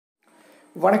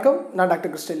வணக்கம், நான்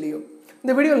Dr.Christantleo.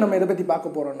 இந்த வீடியோவில் நம்ம எதை பற்றி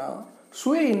பார்க்க போகிறோம்னா,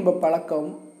 சுய இன்ப பழக்கம்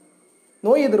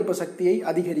நோய் எதிர்ப்பு சக்தியை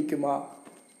அதிகரிக்குமா?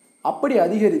 அப்படி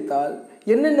அதிகரித்தால்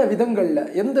என்னென்ன விதங்களில்,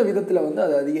 எந்த விதத்தில்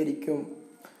அது அதிகரிக்கும்?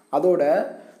 அதோட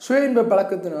சுய இன்ப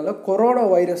பழக்கத்தினால கொரோனா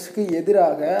வைரஸுக்கு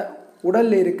எதிராக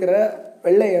உடலில் இருக்கிற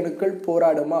வெள்ளை அணுக்கள்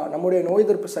போராடுமா? நம்முடைய நோய்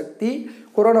எதிர்ப்பு சக்தி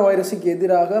கொரோனா வைரஸுக்கு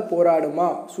எதிராக போராடுமா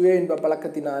சுய இன்ப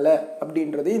பழக்கத்தினால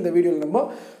அப்படின்றது இந்த வீடியோவில் நம்ம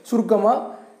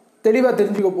சுருக்கமாக தெளிவாக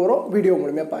தெரிஞ்சுக்க போகிறோம். வீடியோ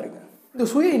மூலமாக பாருங்கள். இந்த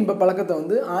சுய இன்ப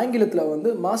பழக்கத்தை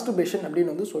ஆங்கிலத்தில் மாஸ்டர்பேஷன்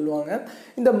அப்படின்னு சொல்லுவாங்க.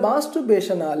 இந்த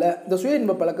மாஸ்டர்பேஷனால், இந்த சுய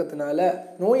இன்ப பழக்கத்தினால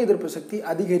நோய் எதிர்ப்பு சக்தி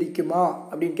அதிகரிக்குமா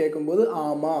அப்படின்னு கேட்கும்போது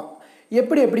ஆமாம்.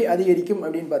 எப்படி அதிகரிக்கும்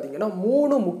அப்படின்னு பார்த்தீங்கன்னா,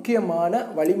 3 முக்கியமான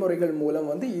வழிமுறைகள்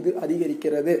மூலம் இது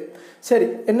அதிகரிக்கிறது. சரி,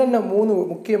 என்னென்ன 3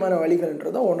 முக்கியமான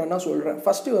வழிகள்ன்றதை ஒன்றா சொல்கிறேன்.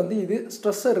 ஃபஸ்ட்டு இது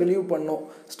ஸ்ட்ரெஸ்ஸை ரிலீவ் பண்ணும்.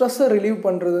 ஸ்ட்ரெஸ்ஸை ரிலீவ்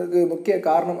பண்ணுறதுக்கு முக்கிய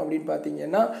காரணம் அப்படின்னு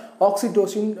பார்த்தீங்கன்னா,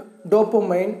 ஆக்சிடோசின்,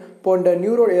 டோப்பமைன் போன்ற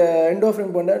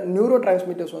எண்டோஃபின் போன்ற நியூரோ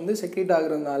டிரான்ஸ்மிட்டர்ஸ் செக்ரீட்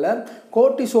ஆகுறதுனால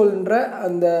கோர்டிசோல்ன்ற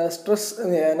அந்த ஸ்ட்ரெஸ்,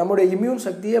 நம்முடைய இம்யூன்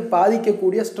சக்தியை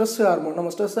பாதிக்கக்கூடிய ஸ்ட்ரெஸ் ஹார்மோன்,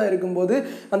 நம்ம ஸ்ட்ரெஸ்ஸாக இருக்கும்போது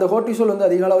அந்த கோர்டிசோல்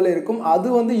அதிக அளவில் இருக்கும். அது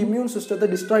இம்யூன் சிஸ்டத்தை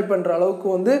டிஸ்ட்ராய் பண்ணுற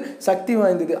அளவுக்கு சக்தி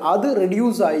வாய்ந்தது. அது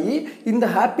ரெடியூஸ் ஆகி இந்த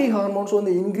ஹாப்பி ஹார்மோன்ஸ்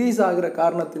இன்க்ரீஸ் ஆகிற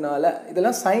காரணத்தினால,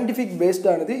 இதெல்லாம் சயின்டிஃபிக்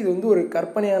பேஸ்டானது. இது ஒரு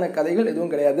கற்பனையான கதைகள்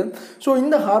எதுவும் கிடையாது. ஸோ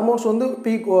இந்த ஹார்மோன்ஸ்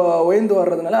பீக் உயர்ந்து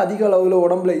வர்றதுனால, அதிக அளவில்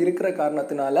உடம்புல இருக்கிற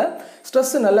காரணத்தினால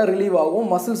ஸ்ட்ரெஸ் நல்லா ரிலீவ் ஆகும்,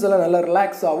 மசில்ஸ் எல்லாம் நல்லா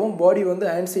ரிலாக்ஸ் ஆகும், பாடி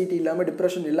ஆன்சைட்டி இல்லாமல்,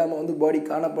 டிப்ரெஷன் இல்லாமல் பாடி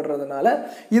காணப்படுறதுனால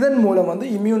இதன் மூலம்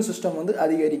இம்யூன் சிஸ்டம்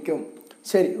அதிகரிக்கும்.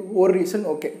 சரி, ஒரு ரீசன்.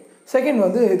 ஓகே.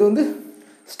 செகண்ட் இது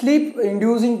ஸ்லீப்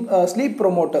இன்டியூசிங் ஸ்லீப்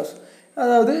ப்ரொமோட்டர்ஸ்,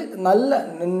 அதாவது நல்ல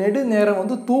நெடு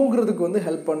நேரம் தூங்குறதுக்கு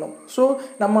ஹெல்ப் பண்ணும். ஸோ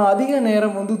நம்ம அதிக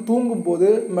நேரம் தூங்கும்போது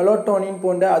மெலோட்டோனின்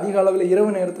போன்ற அதிக அளவில்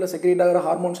இரவு நேரத்தில் செக்ரேட் ஆகிற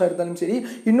ஹார்மோன்ஸாக இருந்தாலும் சரி,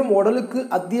 இன்னும் உடலுக்கு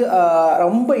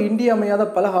ரொம்ப இன்றியமையாத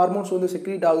பல ஹார்மோன்ஸ்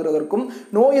செக்ரேட் ஆகுறதற்கும்,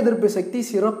 நோய் எதிர்ப்பு சக்தி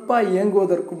சிறப்பாக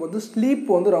இயங்குவதற்கும் ஸ்லீப்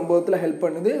ரொம்ப விதத்தில் ஹெல்ப்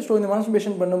பண்ணுது. ஸோ இந்த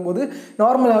மாஸ்டர்பேஷன் பண்ணும்போது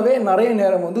நார்மலாகவே நிறைய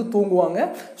நேரம் தூங்குவாங்க.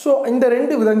 ஸோ இந்த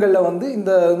 2 விதங்களில்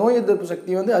இந்த நோய் எதிர்ப்பு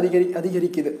சக்தி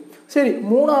அதிகரிக்குது. சரி,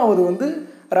 மூணாவது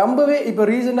ரொம்பவே இப்போ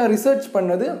ரீசெண்டாக ரிசர்ச்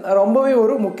பண்ணது, ரொம்பவே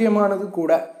ஒரு முக்கியமானது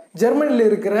கூட. ஜெர்மனியில்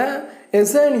இருக்கிற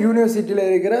எஸ்என் யூனிவர்சிட்டியில்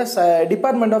இருக்கிற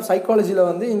டிபார்ட்மெண்ட் ஆஃப்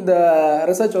சைக்காலஜியில் இந்த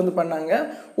ரிசர்ச் பண்ணாங்க.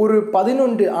 ஒரு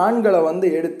 11 ஆண்களை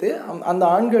எடுத்து அந்த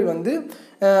ஆண்கள்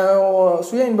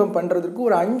சுய இன்பம் பண்ணுறதுக்கு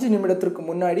ஒரு 5 நிமிடத்திற்கு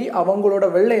முன்னாடி அவங்களோட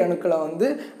வெள்ளை அணுக்களை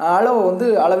அளவை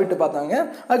அளவிட்டு பார்த்தாங்க.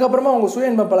 அதுக்கப்புறமா அவங்க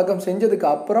சுய இன்ப பழக்கம் செஞ்சதுக்கு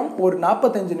அப்புறம் ஒரு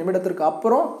 45 நிமிடத்திற்கு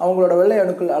அப்புறம் அவங்களோட வெள்ளை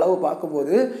அணுக்கள் அளவு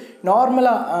பார்க்கும்போது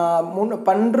நார்மலாக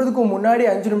பண்ணுறதுக்கு முன்னாடி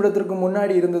 5 நிமிடத்திற்கு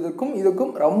முன்னாடி இருந்ததுக்கும்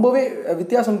இதுக்கும் ரொம்பவே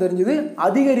வித்தியாசம் தெரிஞ்சது.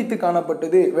 அதிகரித்து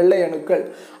காணப்பட்டது வெள்ளை அணுக்கள்.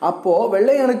 அப்போது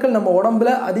வெள்ளை அணுக்கள் நம்ம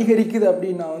உடம்புல அதிகரிக்குது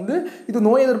அப்படின்னா இது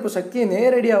நோய் எதிர்ப்பு சக்தியை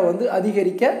நேரடியாக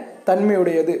அதிகரிக்க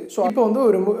தன்மையுடையது. ஸோ இப்போ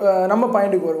ஒரு நம்ம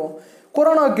பாயிண்ட்டுக்கு வருவோம்.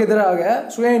 கொரோனாவுக்கு எதிராக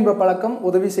சுய இன்ப பழக்கம்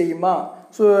உதவி செய்யுமா?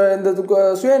 ஸோ இந்த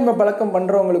சுய இன்ப பழக்கம்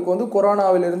பண்ணுறவங்களுக்கு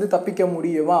கொரோனாவிலிருந்து தப்பிக்க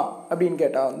முடியுமா அப்படின்னு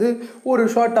கேட்டால் ஒரு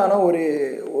ஷார்ட்டான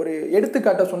ஒரு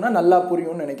எடுத்துக்காட்ட சொன்னால் நல்லா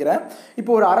புரியும்னு நினைக்கிறேன்.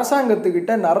 இப்போ ஒரு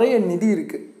அரசாங்கத்துக்கிட்ட நிறைய நிதி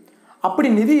இருக்குது. அப்படி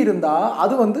நிதி இருந்தால்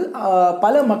அது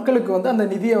பல மக்களுக்கு அந்த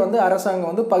நிதியை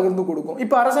அரசாங்கம் பகிர்ந்து கொடுக்கும்.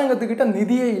 இப்போ அரசாங்கத்துக்கிட்ட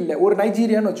நிதியே இல்லை. ஒரு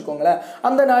நைஜீரியான்னு வச்சுக்கோங்களேன்.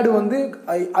 அந்த நாடு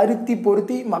அறுத்தி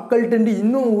பொருத்தி மக்கள்கிட்ட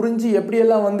இன்னும் உறிஞ்சி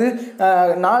எப்படியெல்லாம்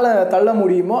நாளை தள்ள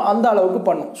முடியுமோ அந்த அளவுக்கு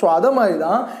பண்ணும். ஸோ அதை மாதிரி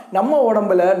தான் நம்ம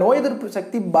உடம்புல நோய் எதிர்ப்பு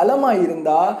சக்தி பலமாக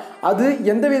இருந்தால் அது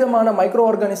எந்த விதமான மைக்ரோ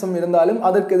ஆர்கானிசம் இருந்தாலும்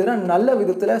அதற்கு எதிராக நல்ல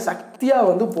விதத்தில்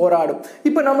சக்தியாக போராடும்.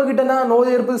 இப்போ நம்மக்கிட்ட தான் நோய்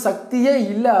எதிர்ப்பு சக்தியே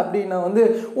இல்லை அப்படின்னா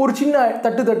ஒரு சின்ன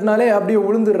தட்டுனாலே அப்படியே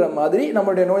விழுந்துடுற மாதிரி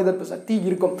நம்மளுடைய நோய் எதிர்ப்பு சக்தி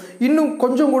இருக்கும். இன்னும்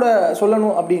கொஞ்சம் கூட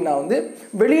சொல்லணும் அப்படின்னா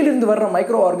வெளியிலிருந்து வர்ற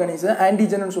மைக்ரோ ஆர்கானிசம்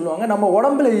ஆன்டிஜன் சொல்லுவாங்க. நம்ம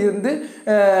உடம்புல இருந்து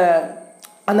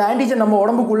அந்த ஆன்டிஜன் நம்ம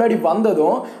உடம்புக்குள்ளாடி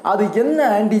வந்ததும் அது என்ன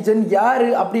ஆன்டிஜன் யார்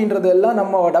அப்படின்றதெல்லாம்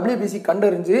நம்ம WBC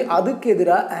கண்டறிஞ்சு அதுக்கு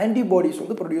எதிராக ஆன்டிபாடிஸ்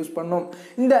ப்ரொடியூஸ் பண்ணும்.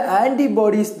 இந்த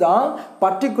ஆன்டிபாடிஸ் தான்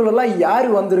பர்டிகுலராக யார்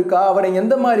வந்திருக்கா, அவனை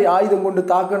எந்த மாதிரி ஆயுதம் கொண்டு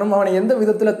தாக்கணும், அவனை எந்த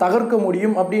விதத்தில் தகர்க்க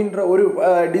முடியும் அப்படின்ற ஒரு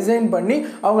டிசைன் பண்ணி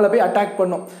அவங்கள போய் அட்டாக்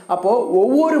பண்ணும். அப்போது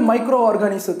ஒவ்வொரு மைக்ரோ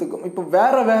ஆர்கானிசத்துக்கும் இப்போ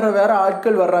வேற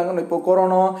ஆட்கள் வர்றாங்கன்னு, இப்போ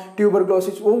கொரோனா,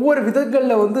 டியூபர்குலோசிஸ், ஒவ்வொரு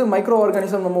விதங்களில் மைக்ரோ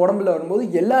ஆர்கானிசம் நம்ம உடம்புல வரும்போது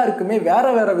எல்லாருக்குமே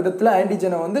வேற விதத்தில் ஆன்டிஜனை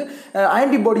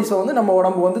ஆன்டிபாடிஸை நம்ம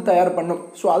உடம்பு தயார் பண்ணும்.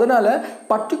 ஸோ அதனால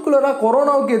பர்டிகுலராக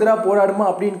கொரோனாவுக்கு எதிராக போராடுமா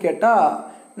அப்படின்னு கேட்டால்,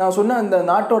 நான் சொன்ன அந்த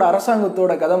நாட்டோட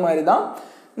அரசாங்கத்தோட கதை மாதிரி தான்.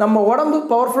 நம்ம உடம்பு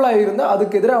பவர்ஃபுல்லாக இருந்தால்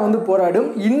அதுக்கு எதிராக போராடும்.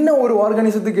 இன்னும் ஒரு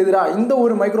ஆர்கானிசத்துக்கு எதிராக, இந்த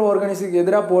ஒரு மைக்ரோ ஆர்கானிசத்துக்கு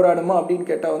எதிராக போராடுமா அப்படின்னு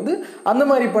கேட்டால் அந்த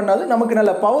மாதிரி பண்ணாது. நமக்கு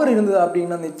நல்ல பவர் இருந்தது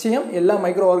அப்படின்னா நிச்சயம் எல்லா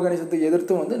மைக்ரோ ஆர்கானிசத்துக்கு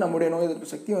எதிர்த்தும் நம்முடைய நோய்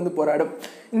எதிர்ப்பு சக்தி போராடும்.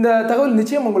 இந்த தகவல்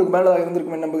நிச்சயம் உங்களுக்கு மேலதாக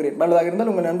இருந்திருக்கும் நம்புகிறேன். மேலதாக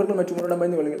இருந்தால் உங்கள் நண்பர்கள் மற்றும் உங்களோட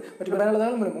பயந்து கொள்ளுங்கள். மற்றும்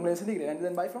மேலதாக உங்களை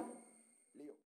சந்திக்கிறேன். By from